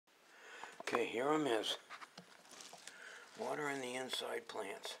Okay, here 'em is. Watering the inside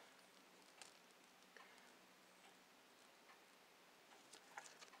plants.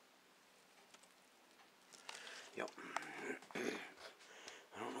 Yep. I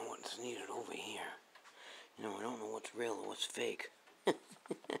don't know what's needed over here. You know, I don't know what's real or what's fake.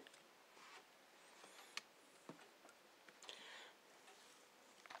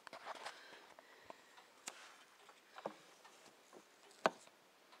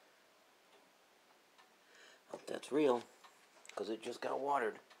 That's real, because it just got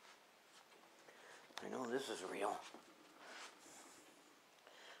watered. I know this is real,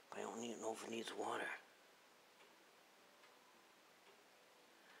 but I don't know if it needs water.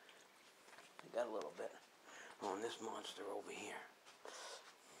 I got a little bit on this monster over here.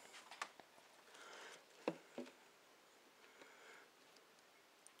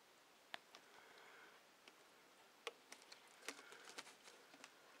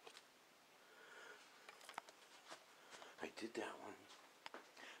 I did that one.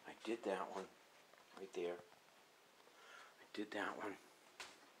 I did that one. Right there. I did that one.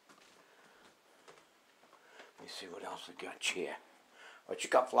 Let me see what else I got here. But you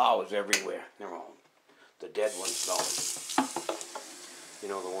got flowers everywhere. They're all the dead ones though. You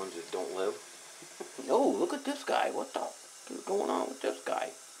know, the ones that don't live. Oh, look at this guy. What the is going on with this guy?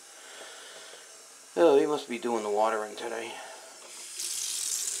 Oh, he must be doing the watering today.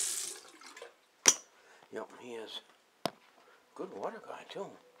 Yep, he is. Good water guy, too.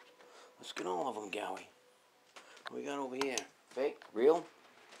 Let's get all of them, Gowie. What we got over here? Fake? Real?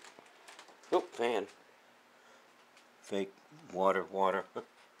 Oh, fan. Fake. Water.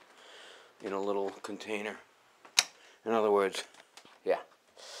 In a little container. In other words, yeah,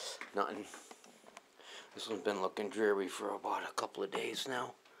 nothing. This one's been looking dreary for about a couple of days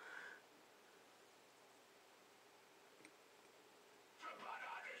now.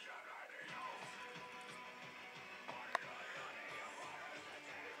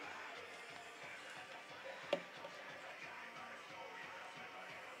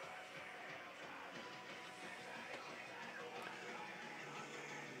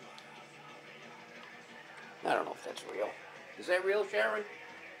 I don't know if that's real. Is that real, Sharon?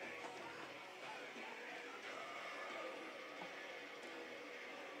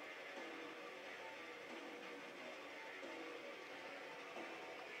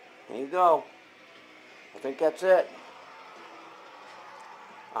 There you go. I think that's it.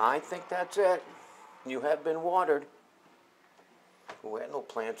 I think that's it. You have been watered. We have no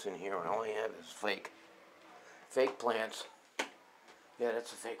plants in here, and all I have is fake. Fake plants. Yeah,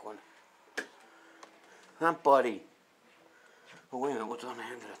 that's a fake one. Huh, buddy? Oh, wait a minute, what's on the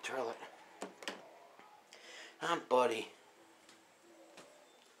end of the turlet? Huh, buddy?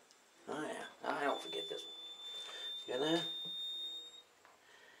 Oh, yeah. I don't forget this one. You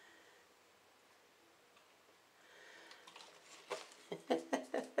there?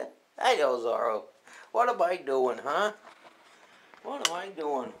 Hi, Zorro. What am I doing, huh? What am I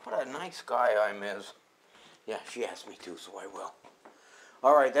doing? What a nice guy I'm is. Yeah, she asked me to, so I will.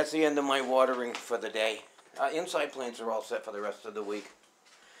 Alright, that's the end of my watering for the day. Inside plants are all set for the rest of the week.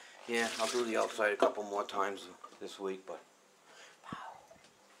 Yeah, I'll do the outside a couple more times this week, but...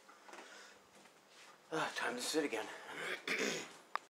 time to sit again.